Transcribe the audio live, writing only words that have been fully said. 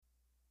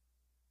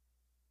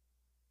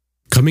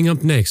Coming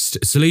up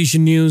next, Salesian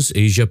News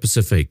Asia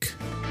Pacific.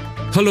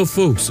 Hello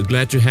folks,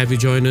 glad to have you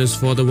join us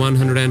for the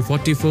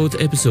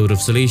 144th episode of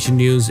Salesian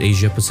News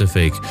Asia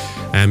Pacific.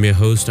 I'm your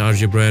host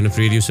RJ Brian of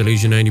Radio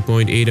Salesian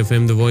 90.8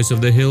 FM, the voice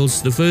of the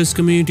hills, the first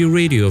community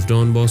radio of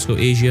Don Bosco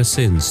Asia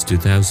since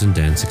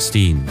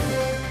 2016.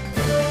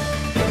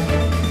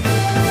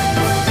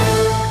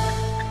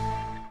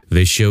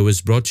 This show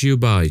is brought to you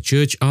by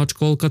Church Art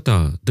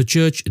Kolkata, the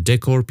church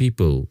decor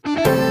people.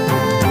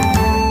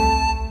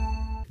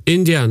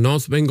 India,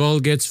 North Bengal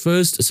gets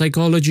first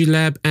psychology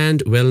lab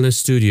and wellness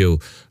studio.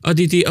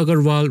 Aditi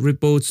Agarwal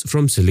reports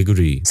from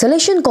Siliguri.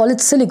 Salesian College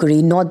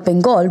Siliguri, North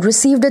Bengal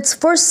received its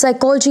first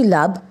psychology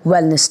lab,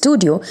 wellness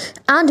studio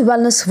and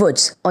wellness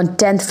woods on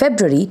 10th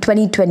February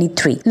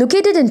 2023.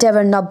 Located in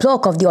Taverna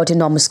block of the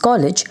Autonomous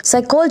College,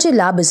 Psychology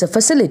Lab is a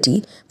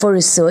facility for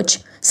research,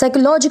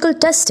 psychological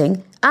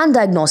testing and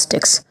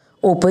diagnostics,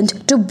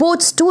 opened to both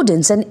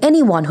students and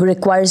anyone who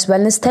requires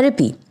wellness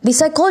therapy. The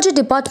psychology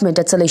department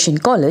at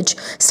Salesian College,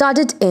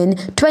 started in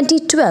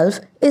 2012,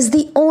 is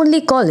the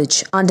only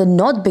college under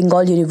North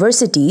Bengal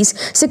University's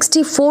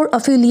 64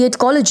 affiliate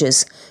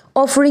colleges,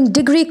 offering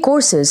degree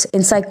courses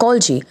in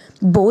psychology,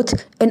 both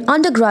in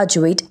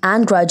undergraduate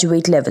and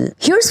graduate level.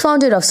 Here's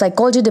founder of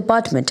Psychology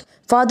Department,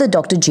 Father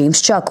Dr.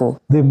 James Chacko.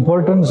 The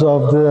importance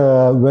of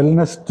the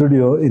wellness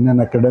studio in an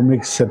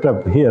academic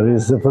setup here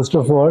is, first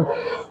of all,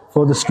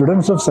 for the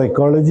students of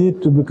psychology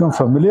to become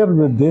familiar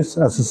with these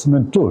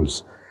assessment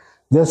tools.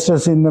 Just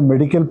as in the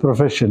medical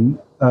profession,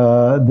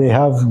 they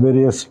have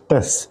various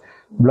tests,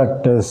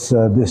 blood tests,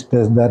 this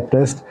test, that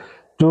test,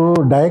 to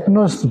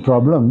diagnose the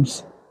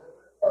problems.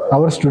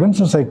 Our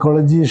students of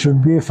psychology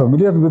should be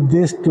familiar with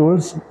these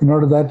tools in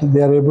order that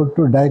they are able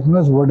to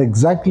diagnose what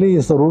exactly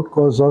is the root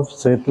cause of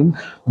certain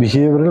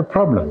behavioral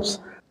problems.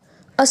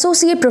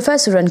 Associate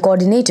Professor and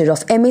Coordinator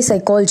of MA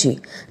Psychology,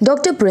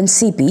 Dr.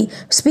 Prince CP,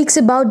 speaks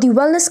about the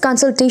wellness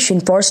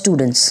consultation for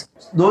students.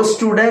 Those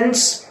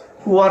students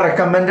who are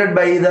recommended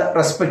by the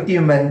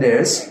respective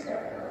mentors,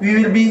 we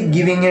will be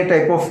giving a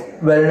type of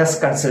wellness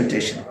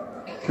consultation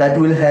that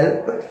will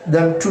help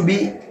them to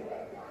be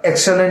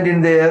excellent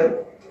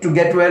to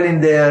get well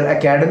in their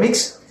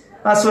academics,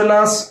 as well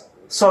as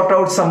sort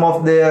out some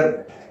of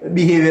their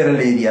behavioral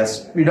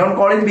areas. We don't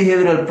call it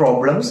behavioral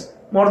problems.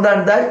 More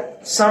than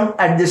that, some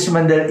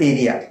adjustmental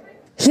area.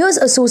 Here's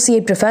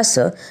Associate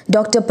Professor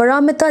Dr.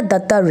 Paramita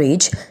Datta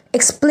Raj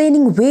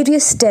explaining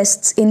various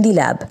tests in the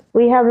lab.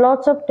 We have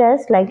lots of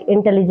tests like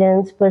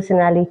intelligence,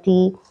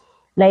 personality,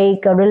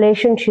 like a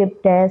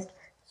relationship test.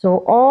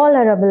 So all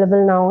are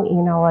available now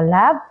in our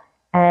lab,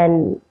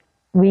 and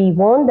we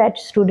want that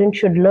students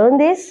should learn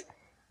this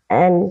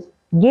and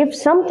give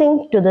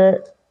something to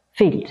the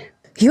field.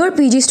 Here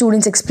PG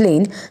students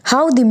explain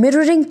how the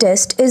mirroring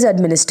test is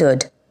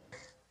administered.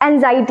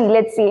 Anxiety,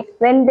 let's say,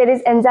 when there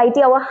is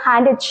anxiety, our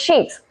hand, it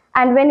shakes.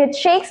 And when it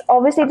shakes,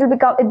 obviously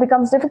it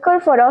becomes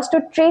difficult for us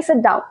to trace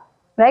it down,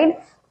 right?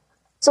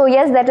 So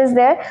yes, that is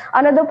there.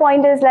 Another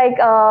point is like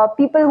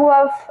people who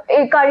have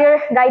a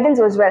career guidance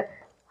as well.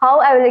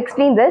 How I will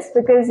explain this,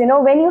 because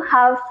when you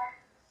have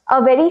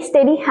a very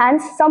steady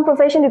hands, some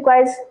profession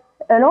requires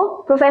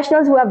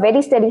professionals who have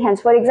very steady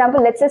hands. For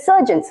example, let's say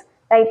surgeons,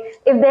 right?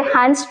 If their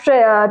hands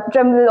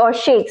tremble or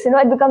shakes,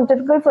 it becomes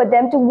difficult for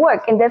them to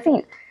work in their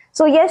field.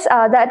 So yes,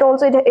 that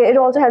also it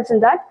also helps in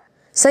that.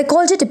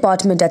 Psychology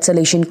Department at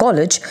Salesian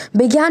College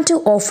began to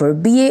offer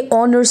BA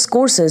Honours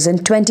courses in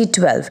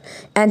 2012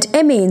 and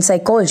MA in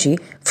Psychology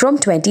from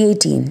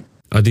 2018.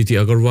 Aditi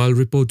Agarwal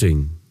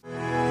reporting.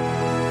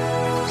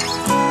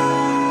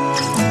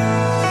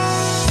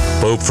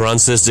 Pope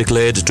Francis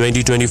declared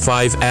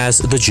 2025 as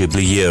the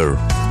Jubilee Year.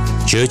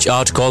 Church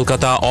Art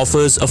Kolkata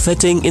offers a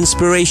fitting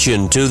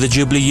inspiration to the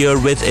Jubilee Year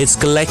with its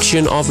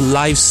collection of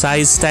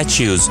life-size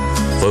statues,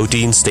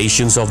 14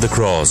 Stations of the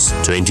Cross,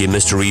 20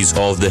 Mysteries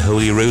of the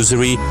Holy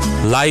Rosary,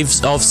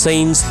 Lives of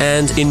Saints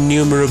and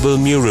innumerable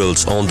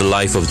murals on the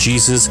life of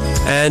Jesus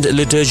and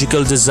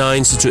liturgical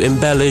designs to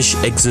embellish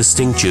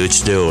existing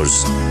church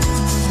doors.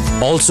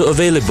 Also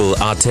available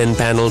are 10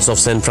 panels of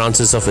St.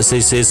 Francis of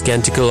Assisi's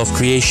Canticle of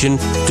Creation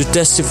to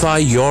testify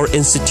your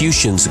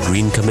institution's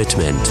green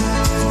commitment.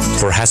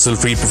 For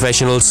hassle-free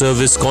professional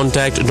service,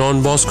 contact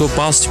Don Bosco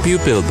past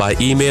pupil by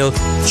email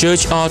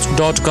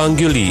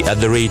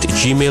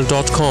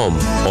churchart.ganguli@gmail.com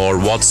or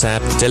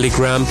WhatsApp,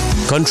 Telegram,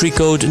 country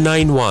code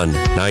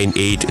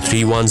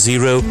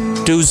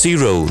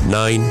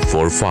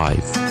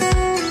 919831020945.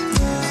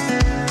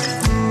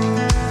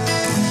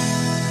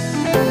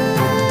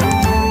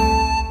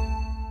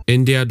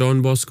 India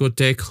Don Bosco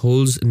Tech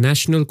holds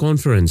national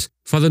conference.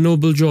 Father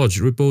Noble George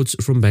reports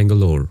from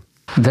Bangalore.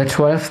 The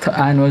 12th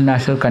Annual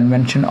National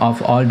Convention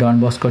of all Don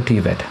Bosco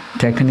TVET,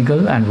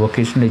 Technical and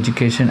Vocational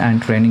Education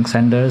and Training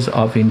Centers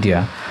of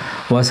India,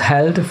 was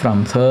held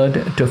from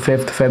 3rd to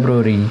 5th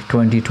February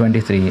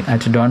 2023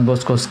 at Don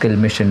Bosco Skill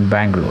Mission,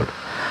 Bangalore.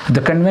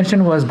 The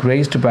convention was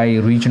graced by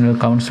Regional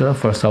Councillor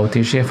for South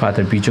Asia,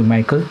 Father Biju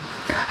Michael,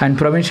 and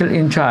Provincial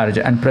In Charge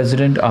and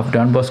President of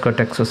Don Bosco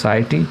Tech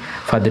Society,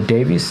 Father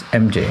Davis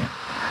MJ.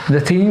 The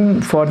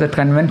theme for the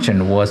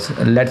convention was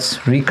Let's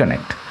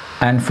Reconnect,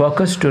 and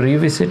focus to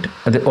revisit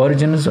the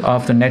origins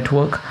of the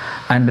network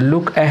and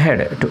look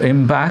ahead to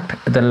impact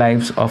the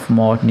lives of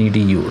more needy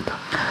youth.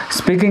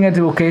 Speaking at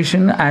the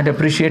occasion and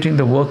appreciating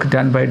the work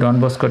done by Don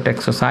Bosco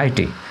Tech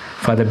Society,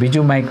 Father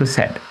Biju Michael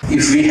said,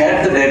 "If we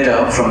had the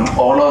data from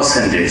all our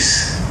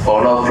centers,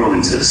 all our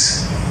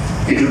provinces,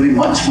 it would be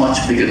much,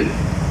 much bigger.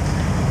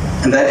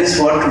 And that is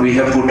what we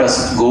have put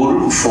as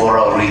goal for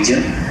our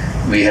region.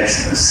 We had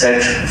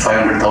set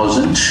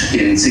 500,000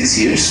 in 6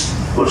 years.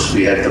 Of course,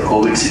 we had the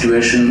COVID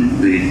situation.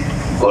 We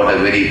got a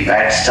very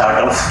bad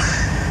start off.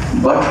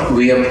 But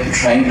we are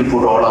trying to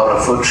put all our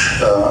effort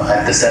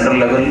at the center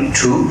level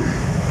to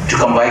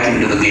come back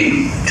into the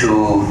game,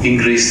 to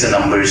increase the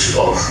numbers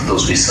of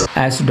those we serve."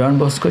 As Don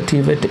Bosco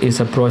TVET is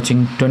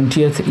approaching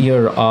 20th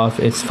year of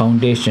its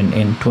foundation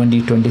in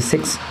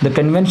 2026, the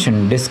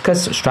convention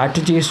discussed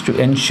strategies to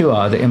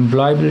ensure the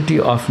employability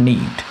of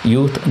NEET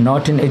youth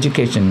not in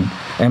education,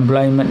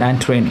 employment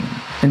and training.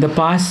 In the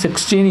past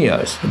 16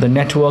 years, the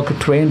network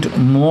trained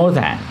more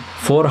than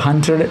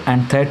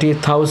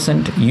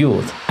 430,000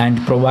 youth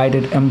and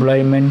provided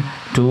employment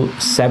to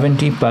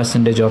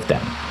 70% of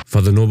them.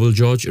 Father Noble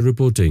George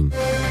reporting.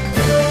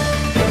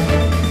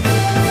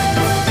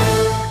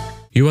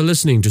 You are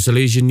listening to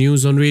Salesian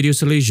News on Radio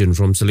Salesian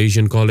from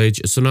Salesian College,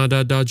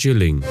 Sonada,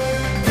 Darjeeling.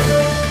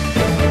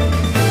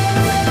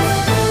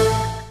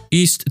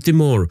 East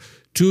Timor,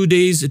 2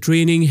 days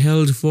training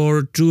held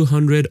for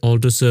 200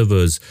 altar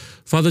servers.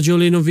 Father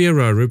Jolino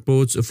Vieira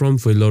reports from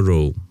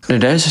Filoro. The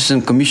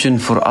Diocesan Commission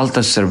for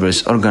Altar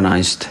Servers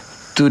organized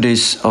 2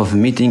 days of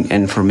meeting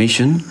and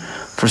formation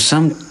for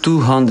some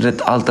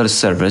 200 altar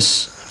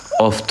servers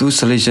of 2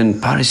 Salesian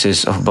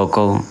parishes of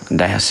Bokol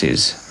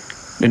Diocese.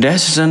 The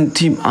diocesan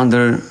team,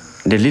 under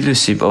the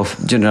leadership of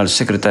General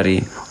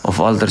Secretary of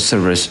Altar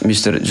Servers,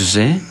 Mr.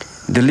 Jose,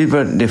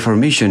 delivered the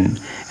formation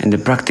and the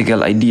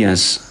practical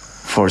ideas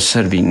for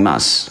serving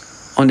Mass.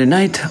 On the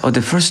night of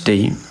the first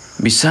day,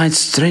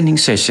 besides training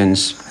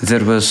sessions,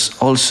 there was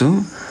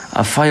also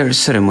a fire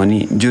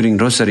ceremony during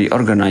Rosary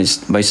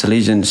organized by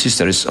Salesian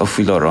Sisters of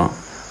Filoro.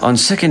 On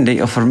second day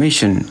of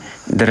formation,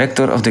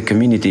 Director of the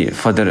community,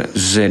 Father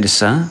Jose de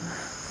Sa,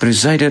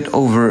 presided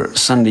over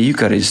Sunday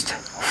Eucharist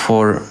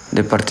for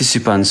the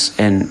participants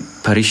and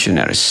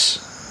parishioners.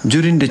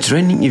 During the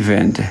training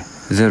event,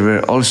 there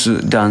were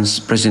also dance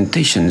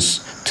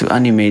presentations to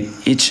animate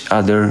each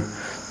other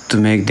to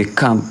make the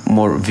camp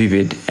more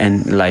vivid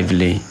and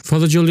lively.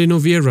 Father Jolino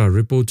Vieira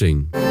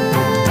reporting.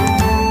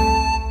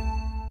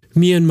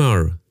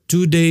 Myanmar,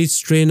 2 days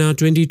Strena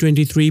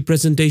 2023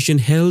 presentation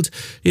held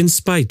in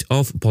spite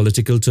of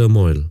political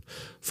turmoil.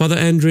 Father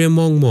Andrea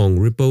Mongmong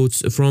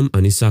reports from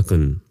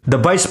Anisakan. The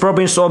Vice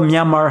Province of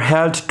Myanmar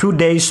held 2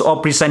 days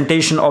of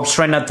presentation of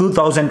Strena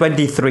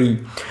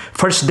 2023.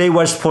 First day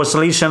was for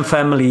Salesian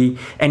family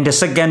and the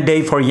second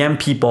day for young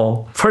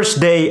people. First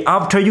day,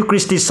 after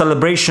Eucharistic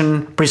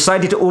celebration,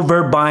 presided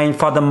over by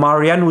Father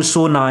Mariano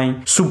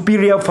Sonai,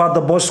 Superior Father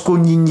Bosco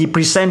Nyinyi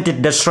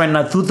presented the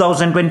Strena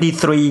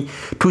 2023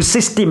 to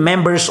 60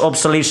 members of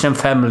Salesian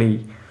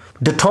family.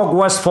 The talk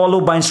was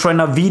followed by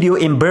Strena video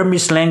in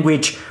Burmese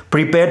language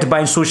prepared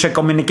by Social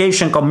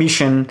Communication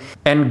Commission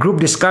and group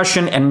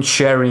discussion and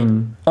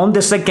sharing. On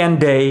the second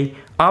day,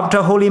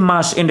 after Holy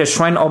Mass in the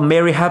Shrine of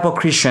Mary Hypo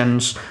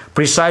Christians,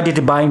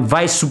 presided by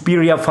Vice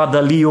Superior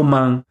Father Leo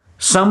Mang,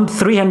 some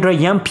 300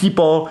 young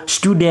people,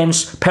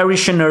 students,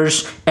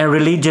 parishioners, and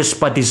religious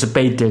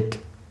participated.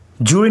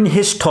 During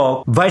his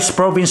talk, Vice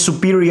Province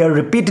Superior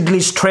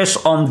repeatedly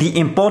stressed on the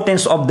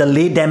importance of the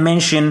lay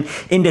dimension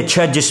in the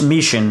Church's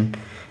mission,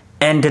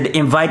 and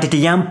invited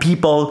young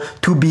people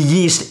to be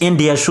yeast in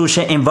their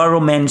social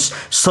environments,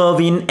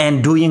 serving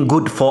and doing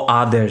good for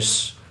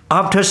others.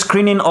 After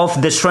screening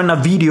of the Strena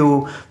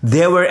video,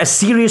 there were a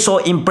series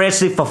of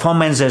impressive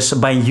performances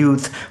by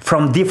youth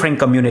from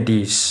different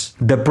communities.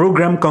 The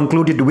program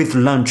concluded with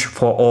lunch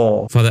for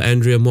all. Father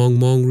Andrea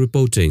Mongmong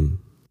reporting.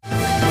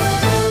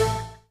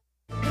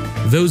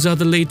 Those are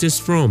the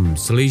latest from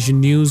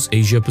Salesian News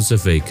Asia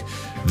Pacific.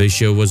 This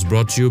show was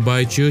brought to you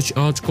by Church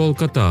Art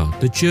Kolkata,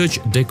 the church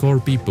decor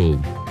people.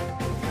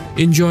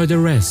 Enjoy the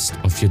rest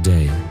of your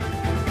day.